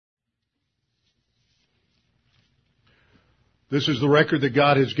This is the record that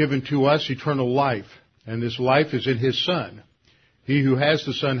God has given to us, eternal life, and this life is in His Son. He who has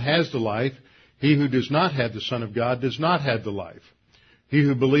the Son has the life. He who does not have the Son of God does not have the life. He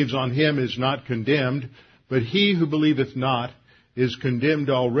who believes on Him is not condemned, but he who believeth not is condemned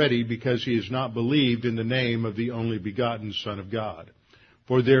already, because he has not believed in the name of the only begotten Son of God.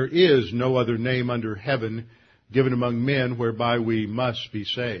 For there is no other name under heaven given among men whereby we must be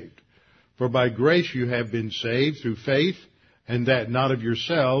saved. For by grace you have been saved through faith, and that not of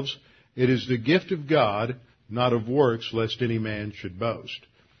yourselves. It is the gift of God, not of works, lest any man should boast.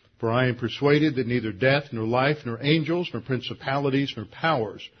 For I am persuaded that neither death, nor life, nor angels, nor principalities, nor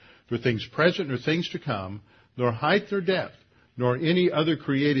powers, nor things present, nor things to come, nor height, nor depth, nor any other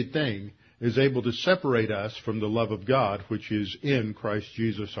created thing is able to separate us from the love of God, which is in Christ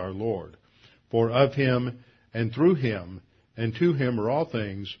Jesus our Lord. For of Him, and through Him, and to Him are all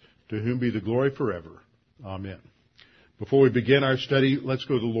things, to whom be the glory forever. Amen. Before we begin our study, let's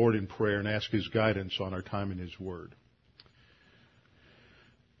go to the Lord in prayer and ask His guidance on our time in His Word.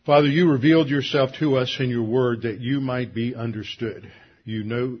 Father, you revealed yourself to us in your Word that you might be understood. You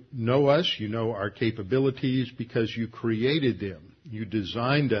know us, you know our capabilities, because you created them. You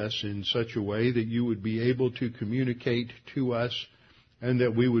designed us in such a way that you would be able to communicate to us and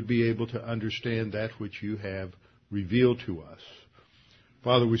that we would be able to understand that which you have revealed to us.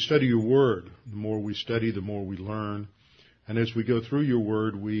 Father, we study your Word. The more we study, the more we learn. And as we go through your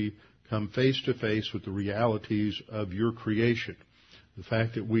Word, we come face to face with the realities of your creation. The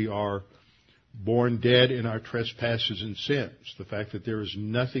fact that we are born dead in our trespasses and sins. The fact that there is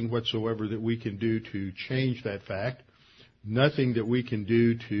nothing whatsoever that we can do to change that fact. Nothing that we can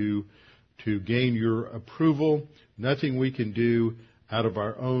do to gain your approval. Nothing we can do out of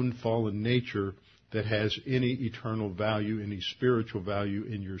our own fallen nature that has any eternal value, any spiritual value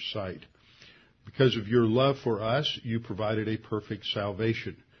in your sight. Because of your love for us, you provided a perfect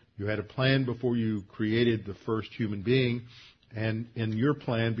salvation. You had a plan before you created the first human being, and in your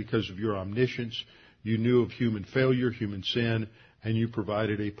plan, because of your omniscience, you knew of human failure, human sin, and you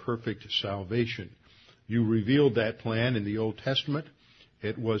provided a perfect salvation. You revealed that plan in the Old Testament.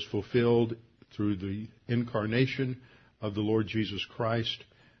 It was fulfilled through the incarnation of the Lord Jesus Christ,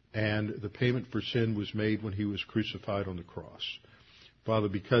 and the payment for sin was made when He was crucified on the cross. Father,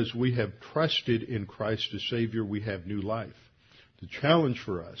 because we have trusted in Christ as Savior, we have new life. The challenge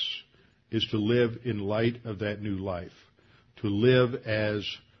for us is to live in light of that new life, to live as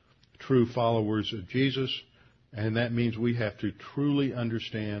true followers of Jesus, and that means we have to truly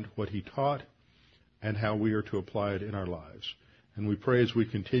understand what He taught and how we are to apply it in our lives. And we pray as we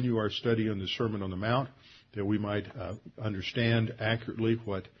continue our study on the Sermon on the Mount that we might understand accurately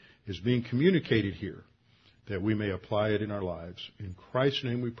what is being communicated here, that we may apply it in our lives. In Christ's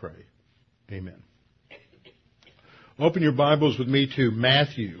name we pray. Amen. Open your Bibles with me to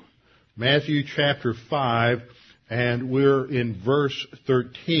Matthew chapter 5, and we're in verse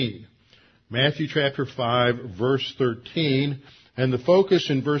 13. Matthew chapter 5, verse 13, and the focus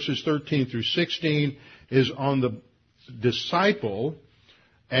in verses 13 through 16 is on the disciple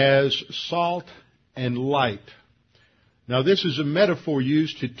as salt and light. Now, this is a metaphor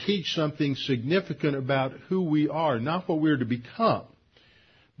used to teach something significant about who we are, not what we're to become,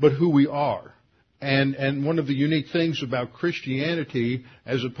 but who we are. And one of the unique things about Christianity,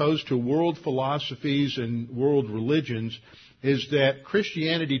 as opposed to world philosophies and world religions, is that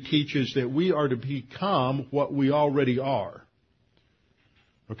Christianity teaches that we are to become what we already are.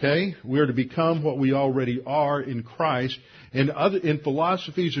 Okay? We are to become what we already are in Christ. In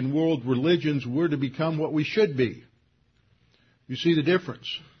philosophies and world religions, we're to become what we should be. You see the difference?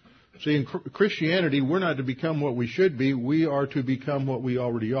 See, in Christianity, we're not to become what we should be. We are to become what we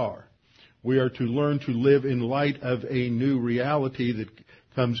already are. We are to learn to live in light of a new reality that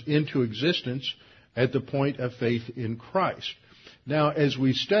comes into existence at the point of faith in Christ. Now, as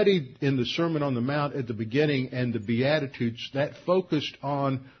we studied in the Sermon on the Mount at the beginning and the Beatitudes, that focused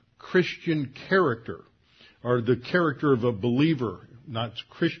on Christian character, or the character of a believer, not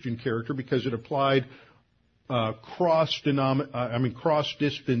Christian character, because it applied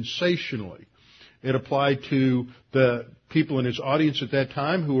cross-dispensationally. It applied to the people in his audience at that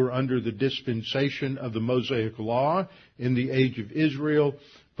time who were under the dispensation of the Mosaic Law in the age of Israel.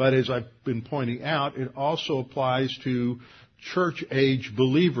 But as I've been pointing out, it also applies to church-age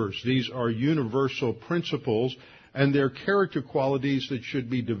believers. These are universal principles, and they're character qualities that should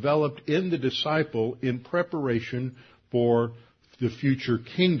be developed in the disciple in preparation for the future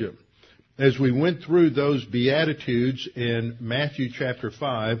kingdom. As we went through those Beatitudes in Matthew chapter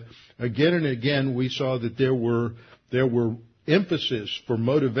 5, again and again we saw that there were emphasis for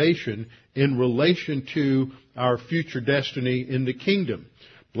motivation in relation to our future destiny in the kingdom.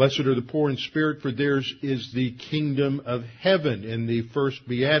 Blessed are the poor in spirit, for theirs is the kingdom of heaven in the first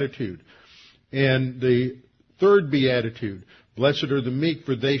beatitude. And the third beatitude, blessed are the meek,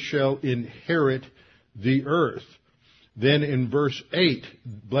 for they shall inherit the earth. Then in verse 8,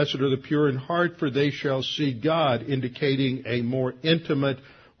 blessed are the pure in heart, for they shall see God, indicating a more intimate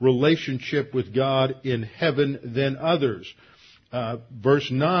relationship with God in heaven than others.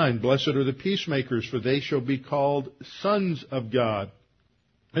 Verse 9, blessed are the peacemakers, for they shall be called sons of God,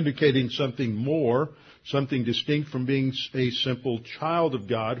 indicating something more, something distinct from being a simple child of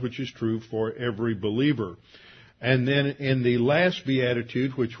God, which is true for every believer. And then in the last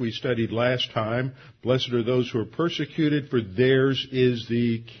beatitude, which we studied last time, blessed are those who are persecuted, for theirs is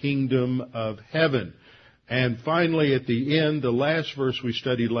the kingdom of heaven. And finally, at the end, the last verse we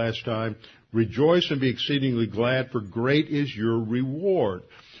studied last time, rejoice and be exceedingly glad, for great is your reward.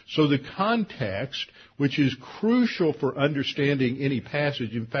 So the context, which is crucial for understanding any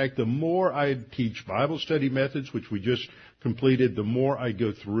passage, in fact, the more I teach Bible study methods, which we just completed, the more I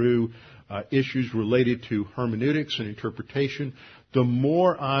go through issues related to hermeneutics and interpretation, the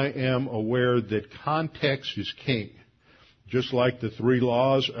more I am aware that context is king. Just like the three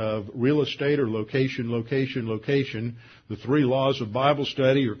laws of real estate or location, location, location, the three laws of Bible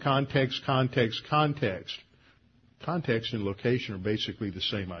study are context, context, context. Context and location are basically the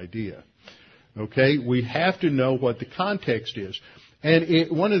same idea. Okay? We have to know what the context is. And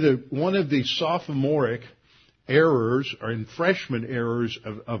one of the sophomoric errors or freshman errors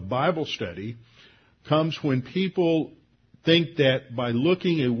of Bible study comes when people think that by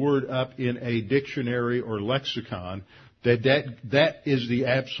looking a word up in a dictionary or lexicon, that is the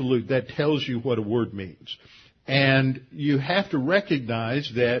absolute, that tells you what a word means. And you have to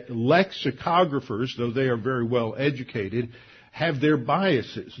recognize that lexicographers, though they are very well educated, have their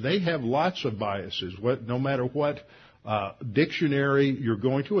biases. They have lots of biases. No matter what dictionary you're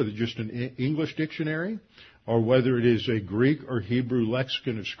going to, whether just an English dictionary or whether it is a Greek or Hebrew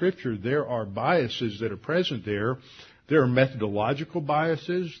lexicon of Scripture, there are biases that are present there. There are methodological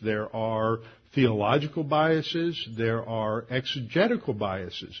biases. There are theological biases. There are exegetical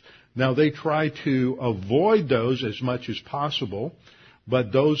biases. Now, they try to avoid those as much as possible,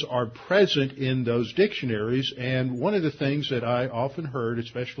 but those are present in those dictionaries. And one of the things that I often heard,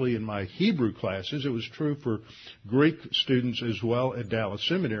 especially in my Hebrew classes, it was true for Greek students as well at Dallas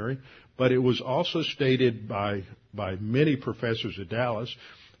Seminary, but it was also stated by many professors at Dallas,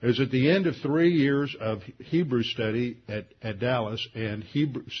 is at the end of 3 years of Hebrew study at Dallas and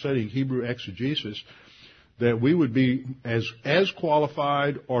studying Hebrew exegesis, that we would be as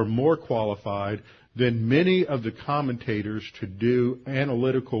qualified or more qualified than many of the commentators to do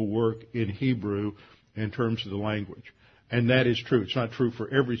analytical work in Hebrew in terms of the language. And that is true. It's not true for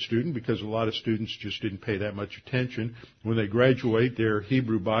every student because a lot of students just didn't pay that much attention. When they graduate, their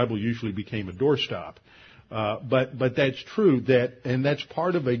Hebrew Bible usually became a doorstop. But that's true, and that's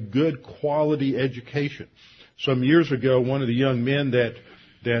part of a good quality education. Some years ago, one of the young men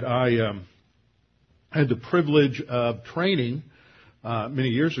that I had the privilege of training many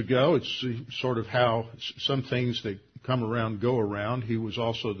years ago, it's sort of how some things that come around go around. He was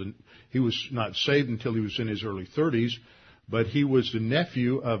not saved until he was in his early 30s, but he was the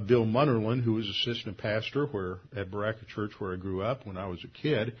nephew of Bill Munnerlin, who was assistant pastor at Baraka Church where I grew up when I was a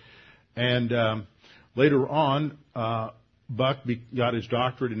kid. And later on, Buck got his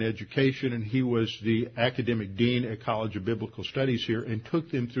doctorate in education, and he was the academic dean at College of Biblical Studies here and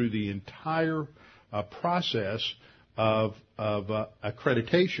took them through the entire process of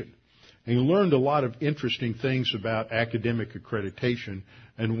accreditation. And he learned a lot of interesting things about academic accreditation.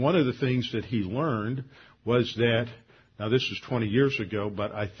 And one of the things that he learned was that, now this is 20 years ago,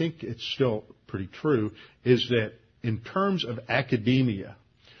 but I think it's still pretty true, is that in terms of academia,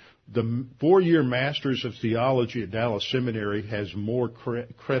 the 4-year Master's of Theology at Dallas Seminary has more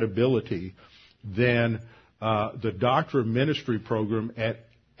credibility than the Doctor of Ministry program at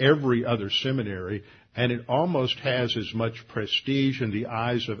every other seminary, and it almost has as much prestige in the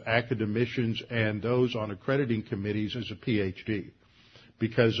eyes of academicians and those on accrediting committees as a PhD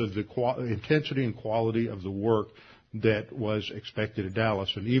because of the intensity and quality of the work that was expected at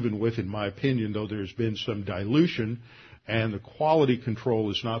Dallas. And even with, in my opinion, though there's been some dilution and the quality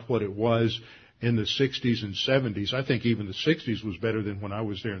control is not what it was in the 60s and 70s. I think even the 60s was better than when I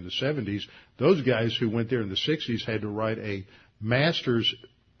was there in the 70s. Those guys who went there in the 60s had to write a master's,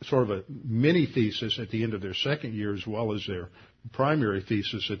 sort of a mini thesis at the end of their second year as well as their primary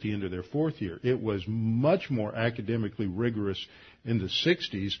thesis at the end of their fourth year. It was much more academically rigorous in the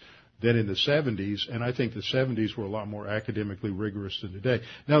 60s than in the 70s, and I think the 70s were a lot more academically rigorous than today.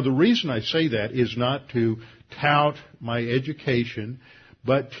 Now, the reason I say that is not to tout my education,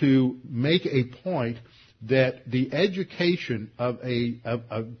 but to make a point that the education of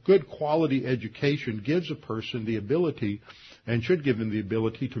a good quality education gives a person the ability, and should give them the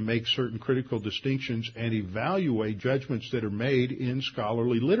ability, to make certain critical distinctions and evaluate judgments that are made in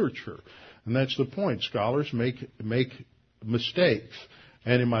scholarly literature. And that's the point. Scholars make mistakes.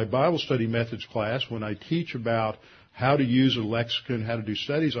 And in my Bible study methods class, when I teach about how to use a lexicon, how to do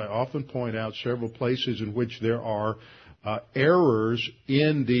studies, I often point out several places in which there are errors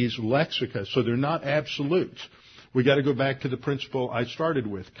in these lexica. So they're not absolutes. We got to go back to the principle I started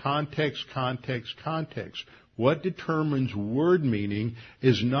with: context, context, context. What determines word meaning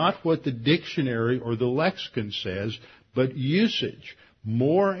is not what the dictionary or the lexicon says, but usage.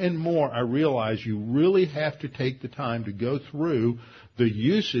 More and more I realize you really have to take the time to go through the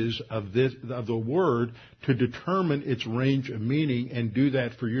uses of the word to determine its range of meaning, and do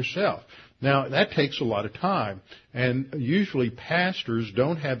that for yourself. Now, that takes a lot of time, and usually pastors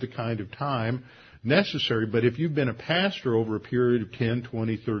don't have the kind of time necessary, but if you've been a pastor over a period of 10,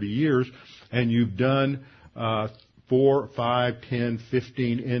 20, 30 years, and you've done 4, 5, 10,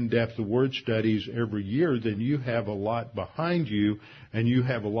 15 in-depth word studies every year, then you have a lot behind you, and you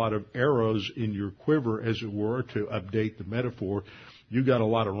have a lot of arrows in your quiver, as it were, to update the metaphor. You've got a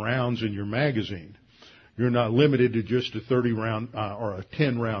lot of rounds in your magazine. You're not limited to just a 30-round or a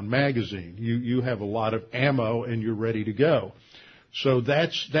 10-round magazine. You have a lot of ammo, and you're ready to go. So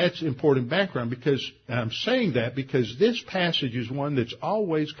that's important background, because I'm saying that because this passage is one that's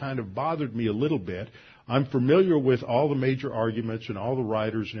always kind of bothered me a little bit. I'm familiar with all the major arguments and all the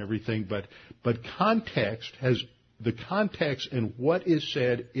writers and everything, but context and what is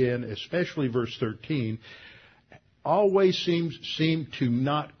said in especially verse 13 always seem to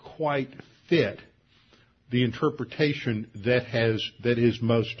not quite fit the interpretation that is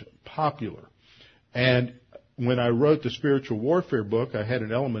most popular. And when I wrote the spiritual warfare book, I had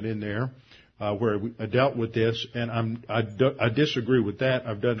an element in there where I dealt with this, and I disagree with that.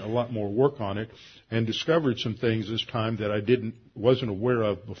 I've done a lot more work on it and discovered some things this time that I wasn't aware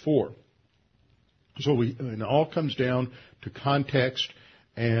of before. So it all comes down to context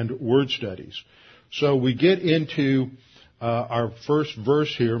and word studies. So we get into our first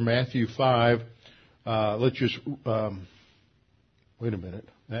verse here, Matthew 5. Let's just wait a minute.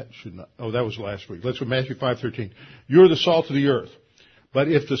 That was last week. Let's go Matthew 5:13. You're the salt of the earth. But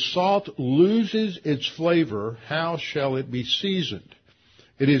if the salt loses its flavor, how shall it be seasoned?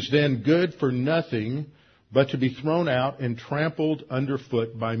 It is then good for nothing but to be thrown out and trampled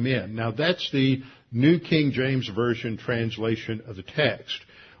underfoot by men. Now that's the New King James Version translation of the text.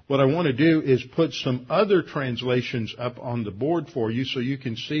 What I want to do is put some other translations up on the board for you so you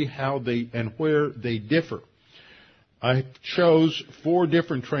can see how they and where they differ. I chose 4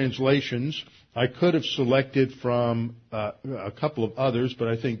 different translations. I could have selected from a couple of others, but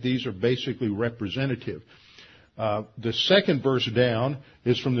I think these are basically representative. The second verse down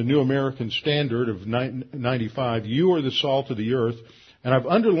is from the New American Standard of 95. You are the salt of the earth. And I've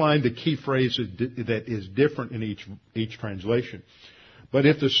underlined the key phrase that is different in each translation. But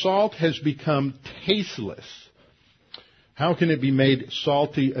if the salt has become tasteless, how can it be made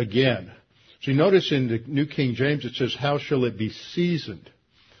salty again? So you notice in the New King James it says, how shall it be seasoned?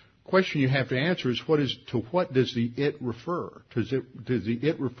 Question you have to answer is, to what does the it refer? Does the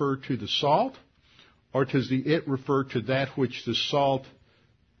it refer to the salt? Or does the it refer to that which the salt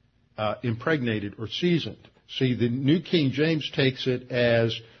impregnated or seasoned? See, the New King James takes it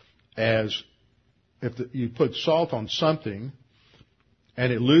as if you put salt on something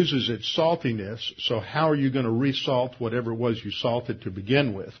and it loses its saltiness, so how are you going to resalt whatever it was you salted to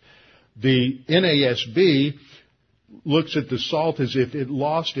begin with? The NASB looks at the salt as if it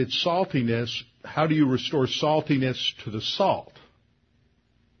lost its saltiness. How do you restore saltiness to the salt?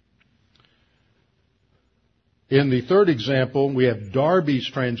 In the third example, we have Darby's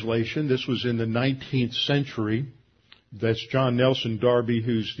translation. This was in the 19th century. That's John Nelson Darby,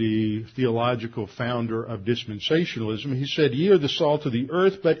 who's the theological founder of dispensationalism. He said, ye are the salt of the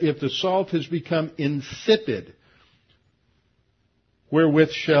earth, but if the salt has become insipid,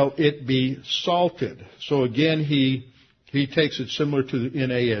 wherewith shall it be salted? So again, he takes it similar to the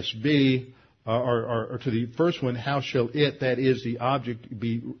NASB, or to the first one, how shall it, that is the object,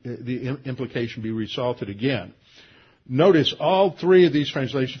 the implication be resalted again. Notice all 3 of these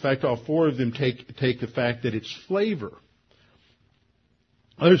translations, in fact all 4 of them take the fact that it's flavor.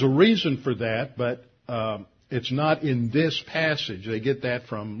 There's a reason for that, but it's not in this passage. They get that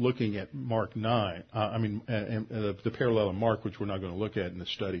from looking at Mark 9. The parallel of Mark, which we're not going to look at in the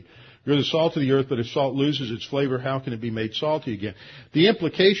study. You're the salt of the earth, but if salt loses its flavor, how can it be made salty again? The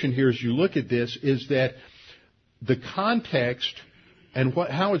implication here, as you look at this, is that the context and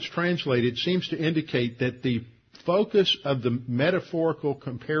how it's translated seems to indicate that the focus of the metaphorical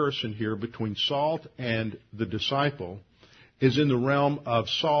comparison here between salt and the disciple is in the realm of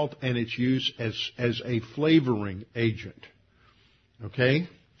salt and its use as a flavoring agent. Okay?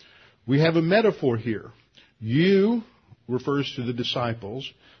 We have a metaphor here. You refers to the disciples,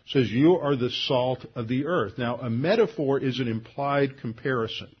 says you are the salt of the earth. Now, a metaphor is an implied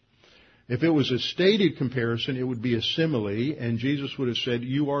comparison. If it was a stated comparison, it would be a simile, and Jesus would have said,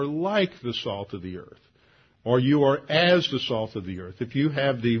 you are like the salt of the earth, or you are as the salt of the earth. If you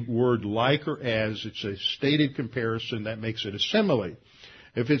have the word like or as, it's a stated comparison, that makes it a simile.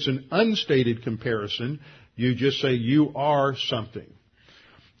 If it's an unstated comparison, you just say you are something.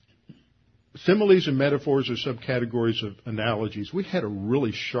 Similes and metaphors are subcategories of analogies. We had a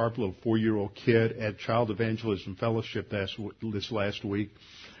really sharp little 4-year-old kid at Child Evangelism Fellowship this last week.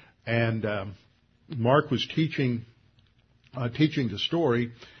 And Mark was teaching the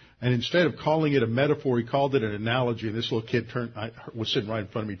story, and instead of calling it a metaphor, he called it an analogy. And this little kid was sitting right in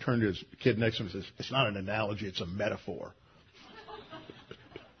front of me, turned to his kid next to him and says, "It's not an analogy, it's a metaphor."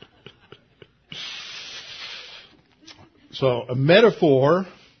 So a metaphor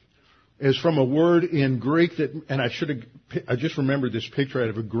is from a word in Greek and I just remembered this picture. I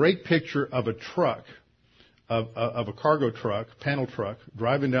have a great picture of a truck. Of a cargo truck, panel truck,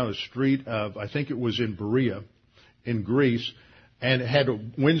 driving down the street of, I think it was in Berea, in Greece, and it had a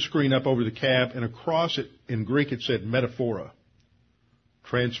windscreen up over the cab, and across it, in Greek, it said metaphora,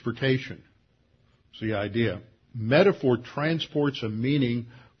 transportation. It's the idea. Metaphor transports a meaning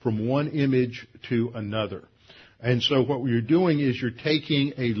from one image to another. And so what you're doing is you're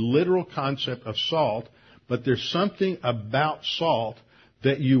taking a literal concept of salt, but there's something about salt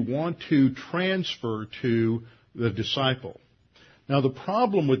that you want to transfer to the disciple. Now, the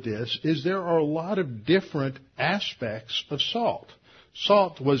problem with this is there are a lot of different aspects of salt.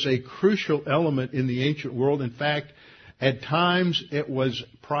 Salt was a crucial element in the ancient world. In fact, at times it was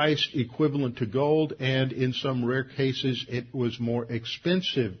priced equivalent to gold, and in some rare cases it was more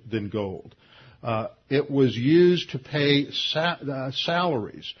expensive than gold. It was used to pay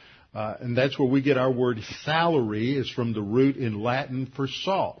salaries. And that's where we get our word salary, is from the root in Latin for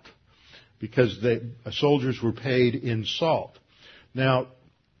salt, because the soldiers were paid in salt. Now,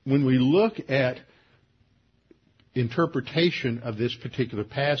 when we look at interpretation of this particular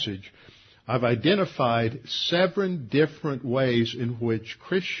passage, I've identified 7 different ways in which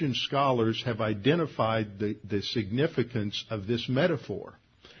Christian scholars have identified the significance of this metaphor.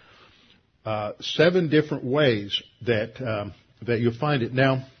 7 different ways that you'll find it.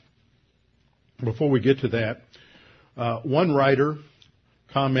 Now, before we get to that, one writer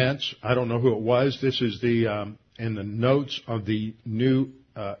comments, I don't know who it was, this is in the notes of the New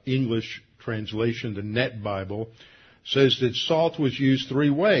English translation, the Net Bible, says that salt was used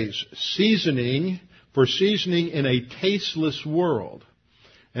 3 ways. For seasoning in a tasteless world.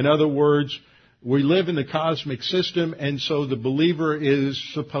 In other words, we live in the cosmic system, and so the believer is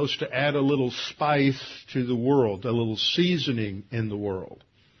supposed to add a little spice to the world, a little seasoning in the world.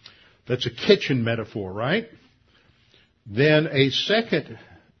 That's a kitchen metaphor, right? Then a second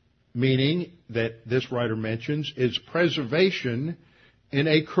meaning that this writer mentions is preservation in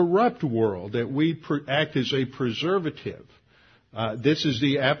a corrupt world, that we act as a preservative. This is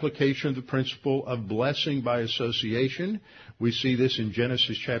the application of the principle of blessing by association. We see this in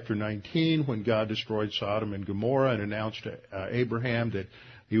Genesis chapter 19 when God destroyed Sodom and Gomorrah and announced to Abraham that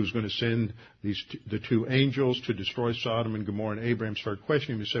he was going to send the 2 angels to destroy Sodom and Gomorrah. And Abraham started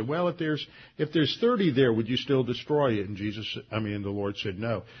questioning him. He said, "Well, if there's 30 there, would you still destroy it?" And the Lord said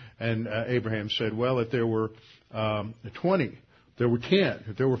no. And Abraham said, "Well, if there were 20, if there were 10,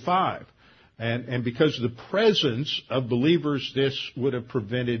 if there were 5." And because of the presence of believers, this would have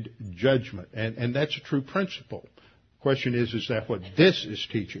prevented judgment. And that's a true principle. The question is that what this is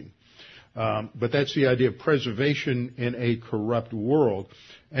teaching? But that's the idea of preservation in a corrupt world.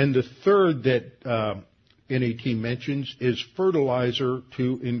 And the third that NET mentions is fertilizer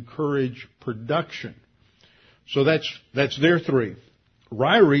to encourage production. So that's their 3.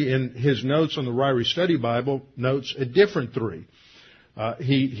 Ryrie, in his notes on the Ryrie Study Bible, notes a different 3.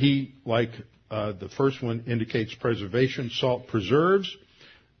 He like the first one, indicates preservation. Salt preserves.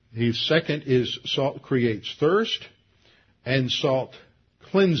 His second is salt creates thirst, and salt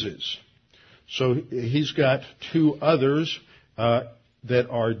cleanses. So he's got 2 others that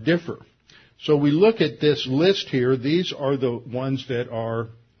are differ. So we look at this list here. These are the ones that are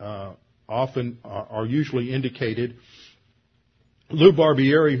usually indicated. Lou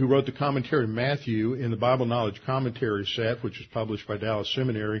Barbieri, who wrote the commentary on Matthew in the Bible Knowledge Commentary set, which was published by Dallas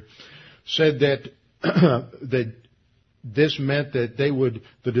Seminary, said that that this meant that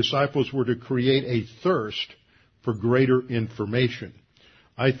the disciples were to create a thirst for greater information.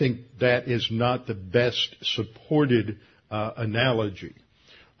 I think that is not the best supported analogy.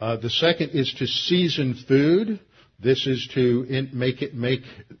 The second is to season food. This is to make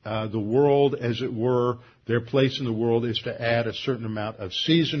the world, as it were, their place in the world is to add a certain amount of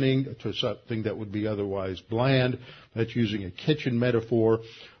seasoning to something that would be otherwise bland. That's using a kitchen metaphor.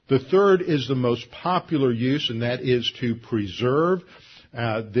 The third is the most popular use, and that is to preserve.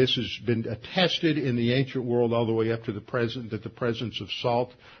 This has been attested in the ancient world all the way up to the present that the presence of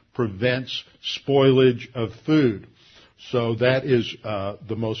salt prevents spoilage of food. So that is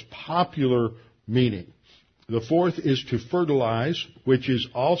the most popular meaning. The fourth is to fertilize, which is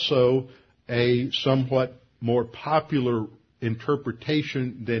also a somewhat more popular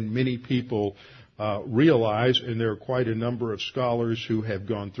interpretation than many people realize, and there are quite a number of scholars who have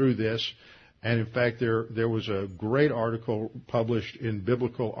gone through this. And in fact, there was a great article published in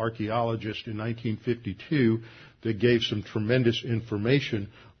Biblical Archaeologist in 1952 that gave some tremendous information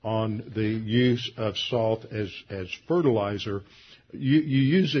on the use of salt as fertilizer. You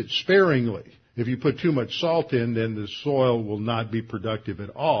use it sparingly. If you put too much salt in, then the soil will not be productive at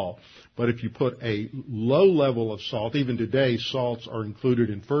all. But if you put a low level of salt, even today salts are included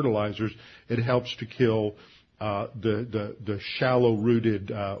in fertilizers, it helps to kill the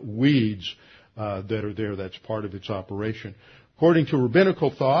shallow-rooted weeds that are there. That's part of its operation. According to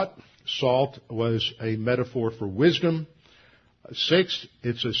rabbinical thought, salt was a metaphor for wisdom. Sixth,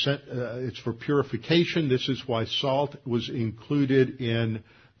 it's for purification. This is why salt was included in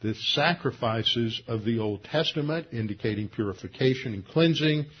the sacrifices of the Old Testament, indicating purification and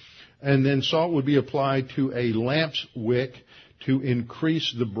cleansing. And then salt would be applied to a lamp's wick to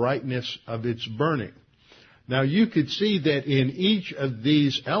increase the brightness of its burning. Now, you could see that in each of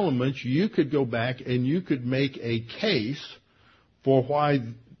these elements, you could go back and you could make a case for why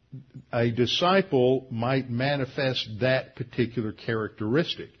a disciple might manifest that particular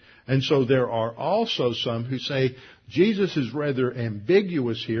characteristic. And so there are also some who say Jesus is rather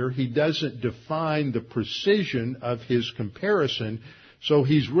ambiguous here. He doesn't define the precision of his comparison. So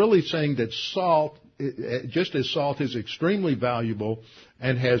he's really saying that salt, just as salt is extremely valuable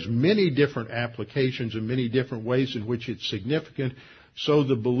and has many different applications and many different ways in which it's significant, so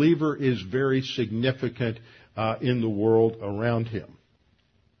the believer is very significant in the world around him.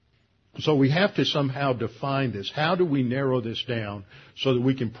 So we have to somehow define this. How do we narrow this down so that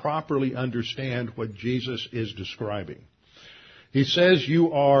we can properly understand what Jesus is describing? He says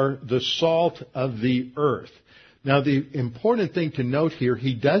you are the salt of the earth. Now, the important thing to note here,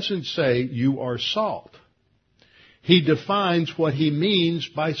 he doesn't say you are salt. He defines what he means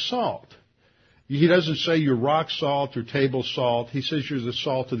by salt. He doesn't say you're rock salt or table salt. He says you're the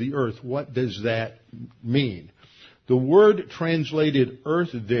salt of the earth. What does that mean? The word translated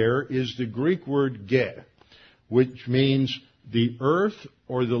earth there is the Greek word ge, which means the earth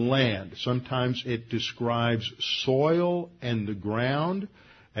or the land. Sometimes it describes soil and the ground.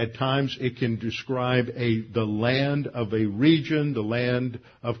 At times it can describe the land of a region, the land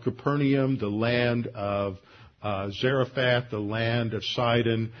of Capernaum, the land of Zarephath, the land of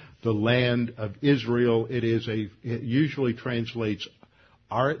Sidon, the land of Israel. It usually translates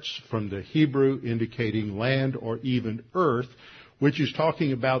Arts from the Hebrew, indicating land or even earth, which is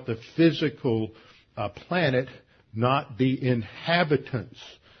talking about the physical planet, not the inhabitants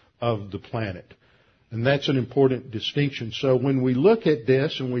of the planet. And that's an important distinction. So when we look at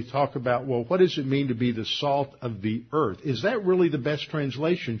this and we talk about, well, what does it mean to be the salt of the earth? Is that really the best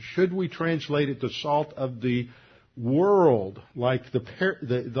translation? Should we translate it the salt of the world, like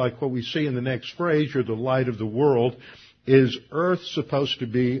what we see in the next phrase, you're the light of the world? Is earth supposed to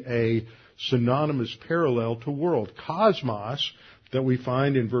be a synonymous parallel to world? Cosmos, that we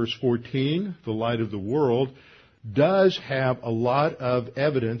find in verse 14, the light of the world, does have a lot of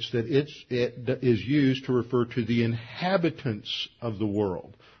evidence that it is used to refer to the inhabitants of the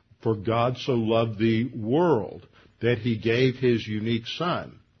world. For God so loved the world that he gave his unique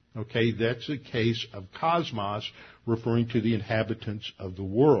Son. Okay, that's a case of cosmos referring to the inhabitants of the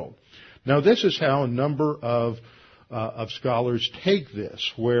world. Now, this is how a number of scholars take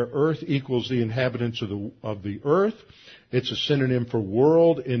this, where earth equals the inhabitants of the earth. It's a synonym for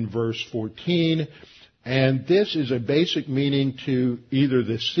world in verse 14. And this is a basic meaning to either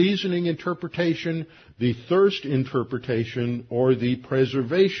the seasoning interpretation, the thirst interpretation, or the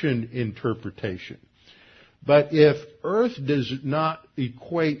preservation interpretation. But if earth does not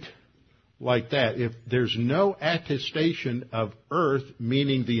equate like that, if there's no attestation of earth,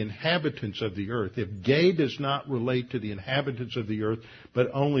 meaning the inhabitants of the earth, if gay does not relate to the inhabitants of the earth, but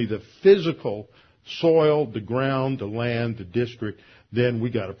only the physical soil, the ground, the land, the district, then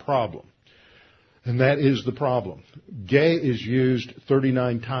we got a problem. And that is the problem. Gay is used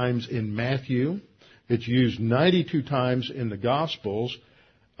 39 times in Matthew. It's used 92 times in the Gospels.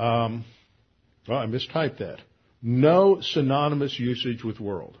 I mistyped that. No synonymous usage with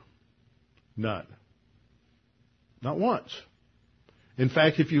world. None. Not once. In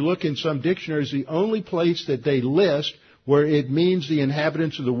fact, if you look in some dictionaries, the only place that they list where it means the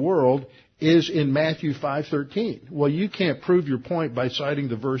inhabitants of the world is in Matthew 5:13. Well, you can't prove your point by citing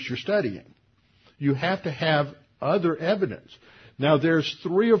the verse you're studying. You have to have other evidence. Now, there's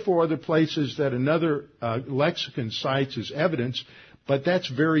 3 or 4 other places that another lexicon cites as evidence, but that's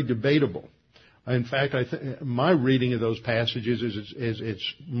very debatable. In fact, my reading of those passages is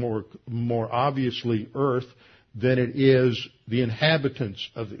it's more obviously earth than it is the inhabitants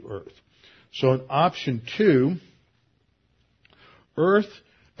of the earth. So in option 2, earth,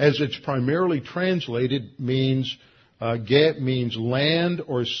 as it's primarily translated, means means land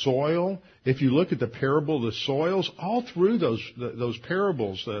or soil. If you look at the parable of the soils, all through those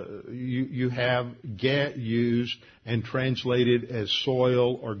parables, you have get used and translated as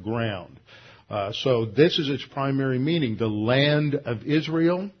soil or ground. So this is its primary meaning: the land of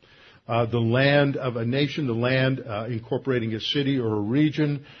Israel, the land of a nation, the land incorporating a city or a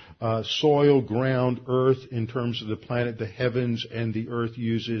region, soil, ground, earth in terms of the planet, the heavens, and the earth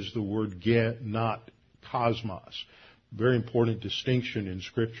uses the word ge, not cosmos. Very important distinction in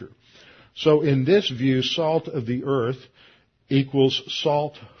Scripture. So in this view, salt of the earth equals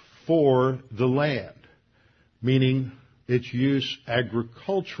salt for the land, meaning its use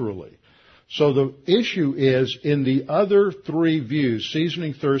agriculturally. So the issue is in the other 3 views,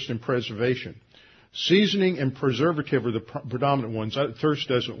 seasoning, thirst, and preservation. Seasoning and preservative are the predominant ones. Thirst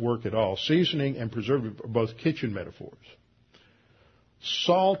doesn't work at all. Seasoning and preservative are both kitchen metaphors.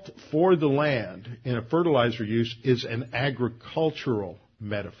 Salt for the land in a fertilizer use is an agricultural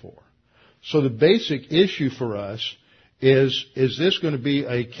metaphor. So the basic issue for us is this going to be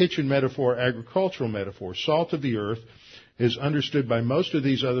a kitchen metaphor, agricultural metaphor? Salt of the earth is understood by most of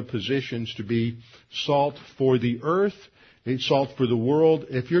these other positions to be salt for the earth, salt for the world.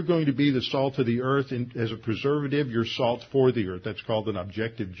 If you're going to be the salt of the earth as a preservative, you're salt for the earth. That's called an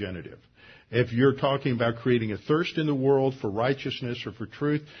objective genitive. If you're talking about creating a thirst in the world for righteousness or for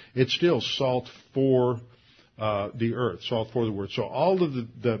truth, it's still salt for the earth, salt for the world. So all of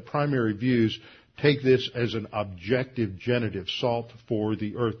the primary views take this as an objective genitive, salt for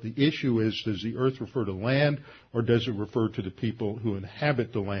the earth. The issue is, does the earth refer to land or does it refer to the people who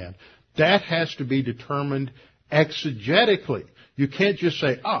inhabit the land? That has to be determined exegetically. You can't just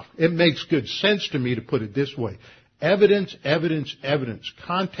say, it makes good sense to me to put it this way. Evidence, evidence, evidence.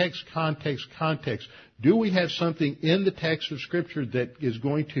 Context, context, context. Do we have something in the text of Scripture that is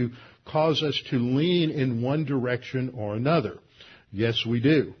going to cause us to lean in one direction or another? Yes, we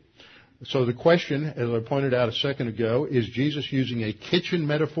do. So the question, as I pointed out a second ago, is Jesus using a kitchen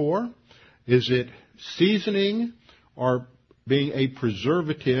metaphor? Is it seasoning or being a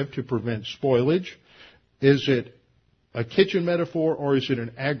preservative to prevent spoilage? Is it a kitchen metaphor or is it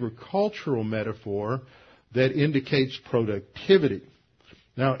an agricultural metaphor that indicates productivity?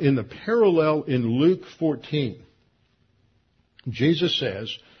 Now, in the parallel in Luke 14, Jesus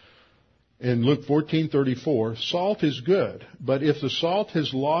says, in Luke 14:34, salt is good, but if the salt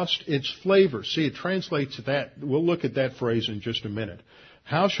has lost its flavor, see, it translates that, we'll look at that phrase in just a minute.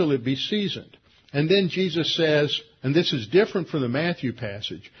 How shall it be seasoned? And then Jesus says, and this is different from the Matthew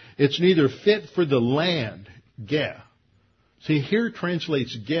passage, it's neither fit for the land, ge. See, here it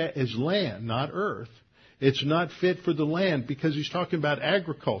translates ge as land, not earth. It's not fit for the land because he's talking about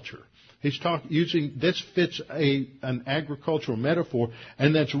agriculture. He's using, this fits an agricultural metaphor,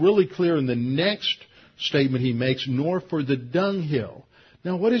 and that's really clear in the next statement he makes, nor for the dunghill.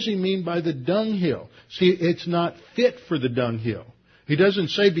 Now, what does he mean by the dunghill? See, it's not fit for the dunghill. He doesn't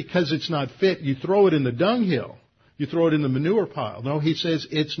say because it's not fit, you throw it in the dunghill. You throw it in the manure pile. No, he says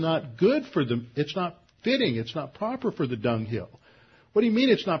it's not good for it's not fitting, it's not proper for the dunghill. What do you mean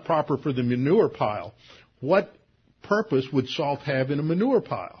it's not proper for the manure pile? What purpose would salt have in a manure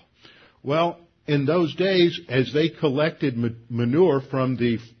pile? Well, in those days, as they collected manure from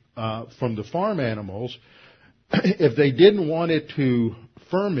the farm animals, if they didn't want it to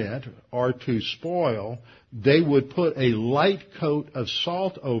ferment or to spoil, they would put a light coat of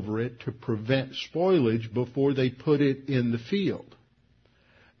salt over it to prevent spoilage before they put it in the field.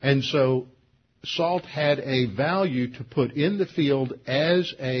 And so salt had a value to put in the field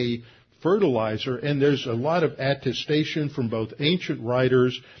as a fertilizer, and there's a lot of attestation from both ancient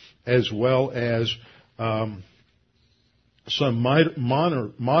writers as well as some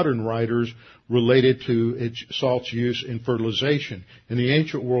modern writers related to its salt's use in fertilization. In the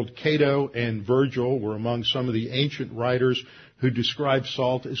ancient world, Cato and Virgil were among some of the ancient writers who described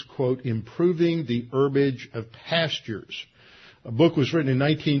salt as, quote, improving the herbage of pastures. A book was written in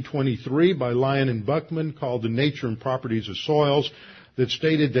 1923 by Lyon and Buckman called The Nature and Properties of Soils that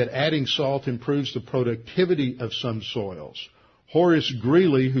stated that adding salt improves the productivity of some soils. Horace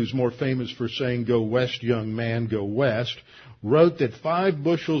Greeley, who's more famous for saying, "Go west, young man, go west," wrote that 5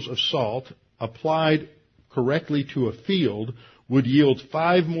 bushels of salt applied correctly to a field would yield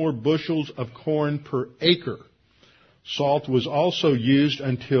 5 more bushels of corn per acre. Salt was also used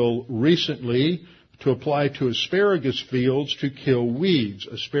until recently to apply to asparagus fields to kill weeds.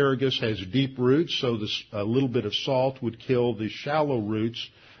 Asparagus has deep roots, so a little bit of salt would kill the shallow roots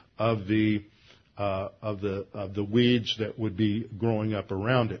of the weeds that would be growing up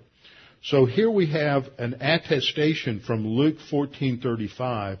around it. So here we have an attestation from Luke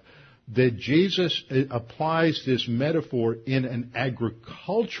 14:35 that Jesus applies this metaphor in an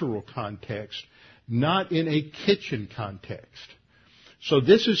agricultural context, not in a kitchen context. So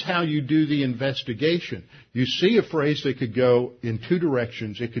this is how you do the investigation. You see a phrase that could go in 2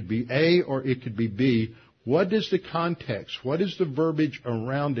 directions. It could be A or it could be B. What does the context, what does the verbiage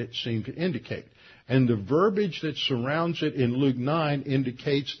around it seem to indicate? And the verbiage that surrounds it in Luke 9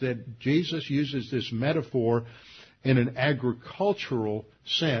 indicates that Jesus uses this metaphor in an agricultural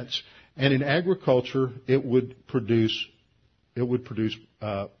sense. And in agriculture, it would produce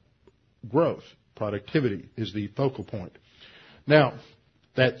growth. Productivity is the focal point. Now,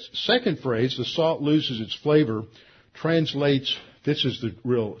 that second phrase, the salt loses its flavor, translates, this is the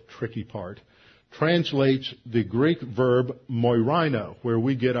real tricky part, translates the Greek verb moirino, where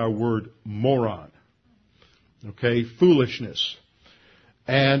we get our word moron. Okay, foolishness.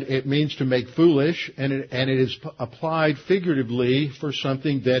 And it means to make foolish, and it is applied figuratively for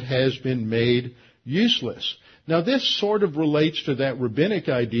something that has been made useless. Now, this sort of relates to that rabbinic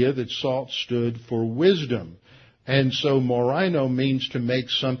idea that salt stood for wisdom. And so morino means to make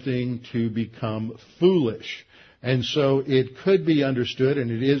something to become foolish. And so it could be understood,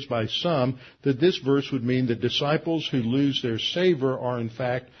 and it is by some, that this verse would mean that disciples who lose their savor are in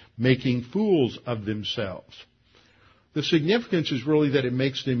fact making fools of themselves. The significance is really that it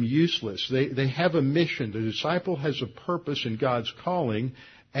makes them useless. They have a mission. The disciple has a purpose in God's calling,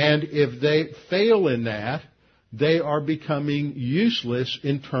 and if they fail in that, they are becoming useless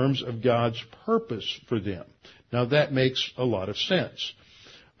in terms of God's purpose for them. Now that makes a lot of sense.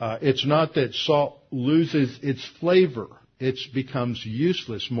 It's not that salt loses its flavor. It becomes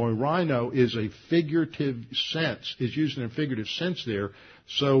useless. Moirino is a figurative sense, is used in a figurative sense there.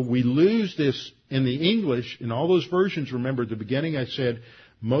 So we lose this in the English, in all those versions. Remember at the beginning I said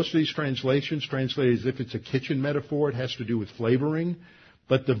most of these translations translate as if it's a kitchen metaphor. It has to do with flavoring.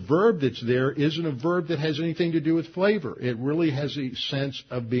 But the verb that's there isn't a verb that has anything to do with flavor. It really has a sense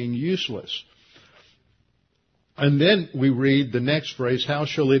of being useless. And then we read the next phrase, how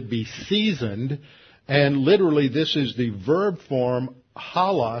shall it be seasoned? And literally this is the verb form,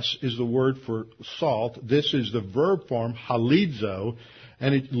 halos is the word for salt. This is the verb form, halizo.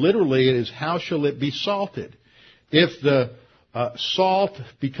 And it is, how shall it be salted? If the salt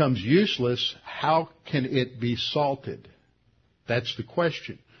becomes useless, how can it be salted? That's the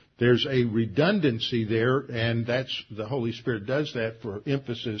question. There's a redundancy there, and the Holy Spirit does that for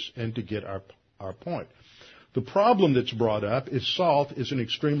emphasis and to get our point. The problem that's brought up is salt is an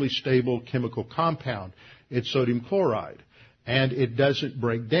extremely stable chemical compound. It's sodium chloride, and it doesn't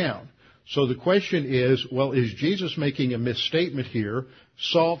break down. So the question is, well, is Jesus making a misstatement here?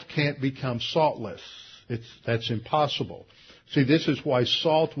 Salt can't become saltless. That's impossible. See, this is why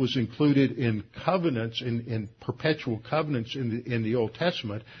salt was included in covenants, in perpetual covenants in the Old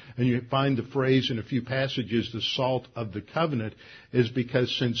Testament. And you find the phrase in a few passages, the salt of the covenant, is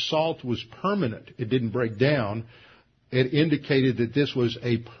because since salt was permanent, it didn't break down, it indicated that this was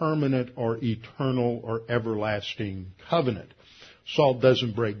a permanent or eternal or everlasting covenant. Salt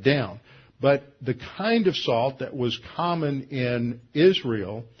doesn't break down. But the kind of salt that was common in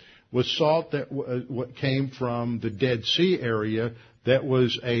Israel was salt that came from the Dead Sea area that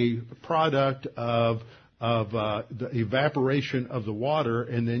was a product of the evaporation of the water,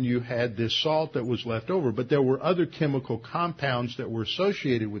 and then you had this salt that was left over. But there were other chemical compounds that were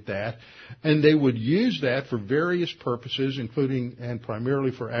associated with that, and they would use that for various purposes, including and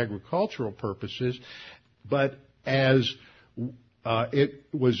primarily for agricultural purposes. But as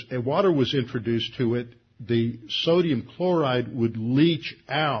water was introduced to it, the sodium chloride would leach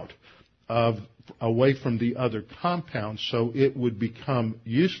out away from the other compounds, so it would become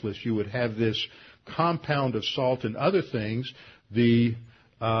useless. You would have this compound of salt and other things. The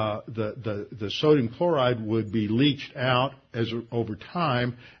sodium chloride would be leached out over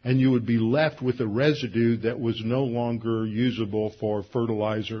time, and you would be left with a residue that was no longer usable for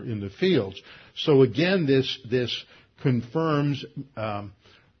fertilizer in the fields. So again, this confirms an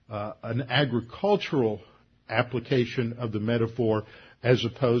agricultural application of the metaphor as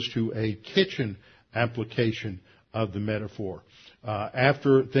opposed to a kitchen application of the metaphor.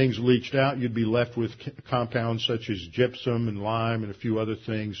 After things leached out, you'd be left with compounds such as gypsum and lime and a few other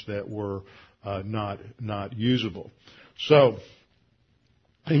things that were not usable. So,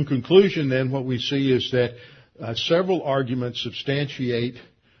 in conclusion then, what we see is that several arguments substantiate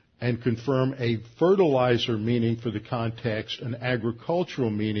and confirm a fertilizer meaning for the context, an agricultural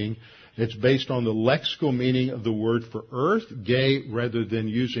meaning. It's based on the lexical meaning of the word for earth, gay, rather than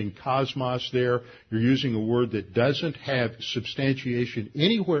using cosmos there. You're using a word that doesn't have substantiation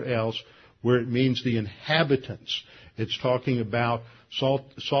anywhere else where it means the inhabitants. It's talking about salt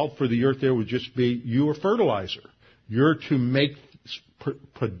for the earth there would just be your fertilizer. You're to make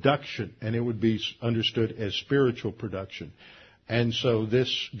production, and it would be understood as spiritual production. And so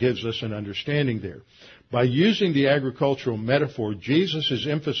this gives us an understanding there. By using the agricultural metaphor, Jesus is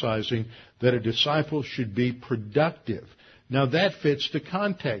emphasizing that a disciple should be productive. Now that fits the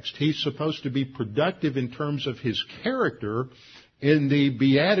context. He's supposed to be productive in terms of his character in the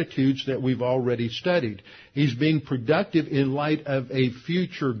Beatitudes that we've already studied. He's being productive in light of a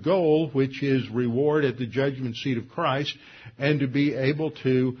future goal, which is reward at the judgment seat of Christ, and to be able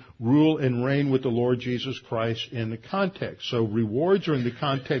to rule and reign with the Lord Jesus Christ in the context. So rewards are in the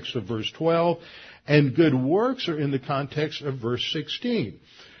context of verse 12, and good works are in the context of verse 16.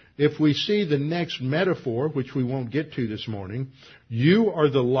 If we see the next metaphor, which we won't get to this morning, you are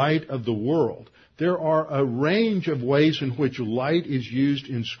the light of the world. There are a range of ways in which light is used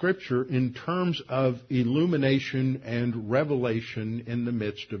in Scripture in terms of illumination and revelation in the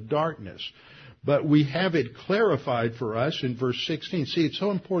midst of darkness. But we have it clarified for us in verse 16. See, it's so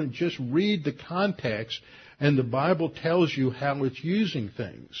important. Just read the context, and the Bible tells you how it's using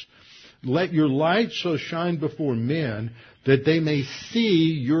things. Let your light so shine before men that they may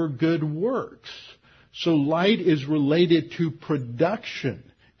see your good works. So light is related to production.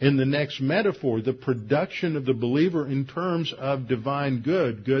 In the next metaphor, the production of the believer in terms of divine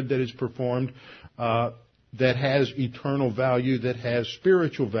good that is performed, that has eternal value, that has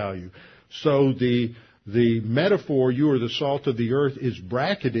spiritual value. So the metaphor, you are the salt of the earth, is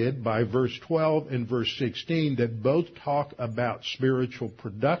bracketed by verse 12 and verse 16 that both talk about spiritual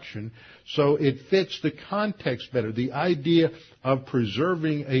production. So it fits the context better. The idea of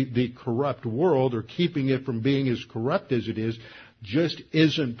preserving the corrupt world or keeping it from being as corrupt as it is just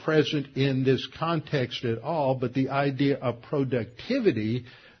isn't present in this context at all, but the idea of productivity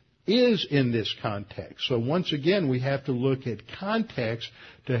is in this context. So once again, we have to look at context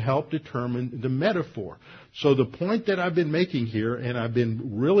to help determine the metaphor. So the point that I've been making here, and I've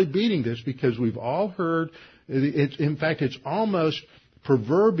been really beating this because we've all heard, in fact, it's almost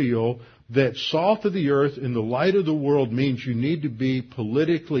proverbial that salt of the earth and the light of the world means you need to be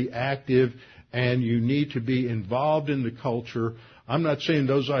politically active and you need to be involved in the culture. I'm not saying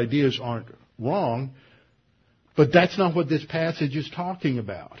those ideas aren't wrong, but that's not what this passage is talking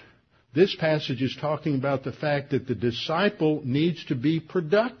about. This passage is talking about the fact that the disciple needs to be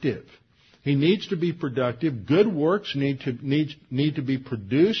productive. He needs to be productive. Good works need to be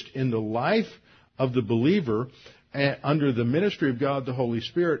produced in the life of the believer under the ministry of God the Holy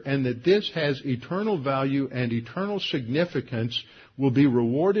Spirit, and that this has eternal value and eternal significance, will be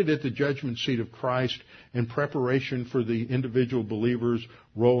rewarded at the judgment seat of Christ in preparation for the individual believer's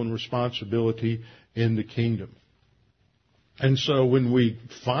role and responsibility in the kingdom. And so when we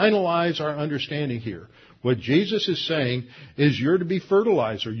finalize our understanding here, what Jesus is saying is you're to be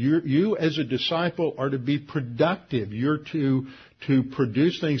fertilizer. You as a disciple are to be productive. You're to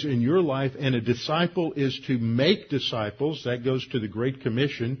produce things in your life, and a disciple is to make disciples. That goes to the Great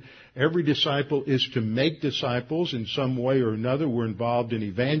Commission. Every disciple is to make disciples in some way or another. We're involved in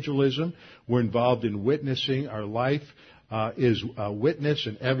evangelism. We're involved in witnessing. Our life is a witness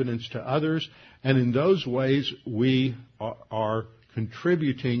and evidence to others. And in those ways, we are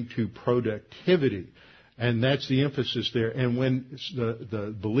contributing to productivity. And that's the emphasis there. And when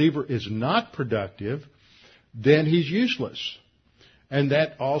the believer is not productive, then he's useless. And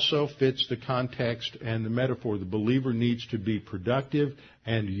that also fits the context and the metaphor. The believer needs to be productive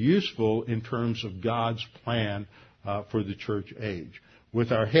and useful in terms of God's plan for the church age.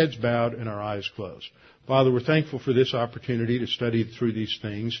 With our heads bowed and our eyes closed. Father, we're thankful for this opportunity to study through these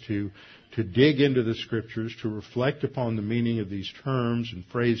things, to dig into the Scriptures, to reflect upon the meaning of these terms and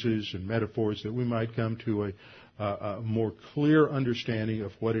phrases and metaphors, that we might come to a more clear understanding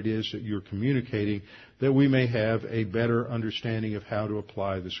of what it is that you're communicating, that we may have a better understanding of how to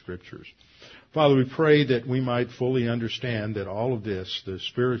apply the Scriptures. Father, we pray that we might fully understand that all of this,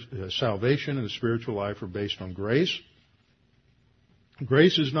 salvation and the spiritual life, are based on grace.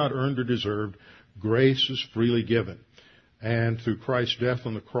 Grace is not earned or deserved. Grace is freely given. And through Christ's death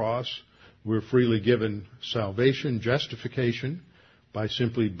on the cross, we're freely given salvation, justification, by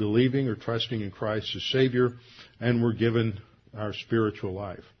simply believing or trusting in Christ as Savior, and we're given our spiritual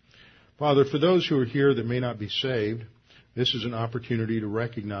life. Father, for those who are here that may not be saved, this is an opportunity to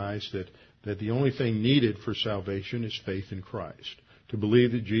recognize that the only thing needed for salvation is faith in Christ. To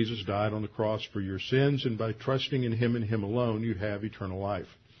believe that Jesus died on the cross for your sins, and by trusting in Him and Him alone, you have eternal life.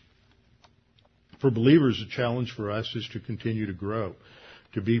 For believers, the challenge for us is to continue to grow,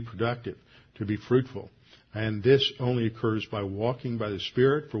 to be productive, to be fruitful. And this only occurs by walking by the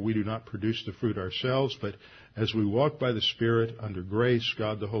Spirit, for we do not produce the fruit ourselves, but as we walk by the Spirit under grace,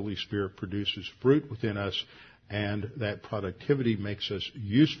 God the Holy Spirit produces fruit within us, and that productivity makes us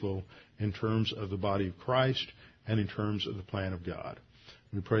useful in terms of the body of Christ and in terms of the plan of God.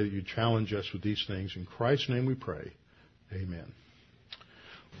 We pray that you challenge us with these things. In Christ's name we pray. Amen.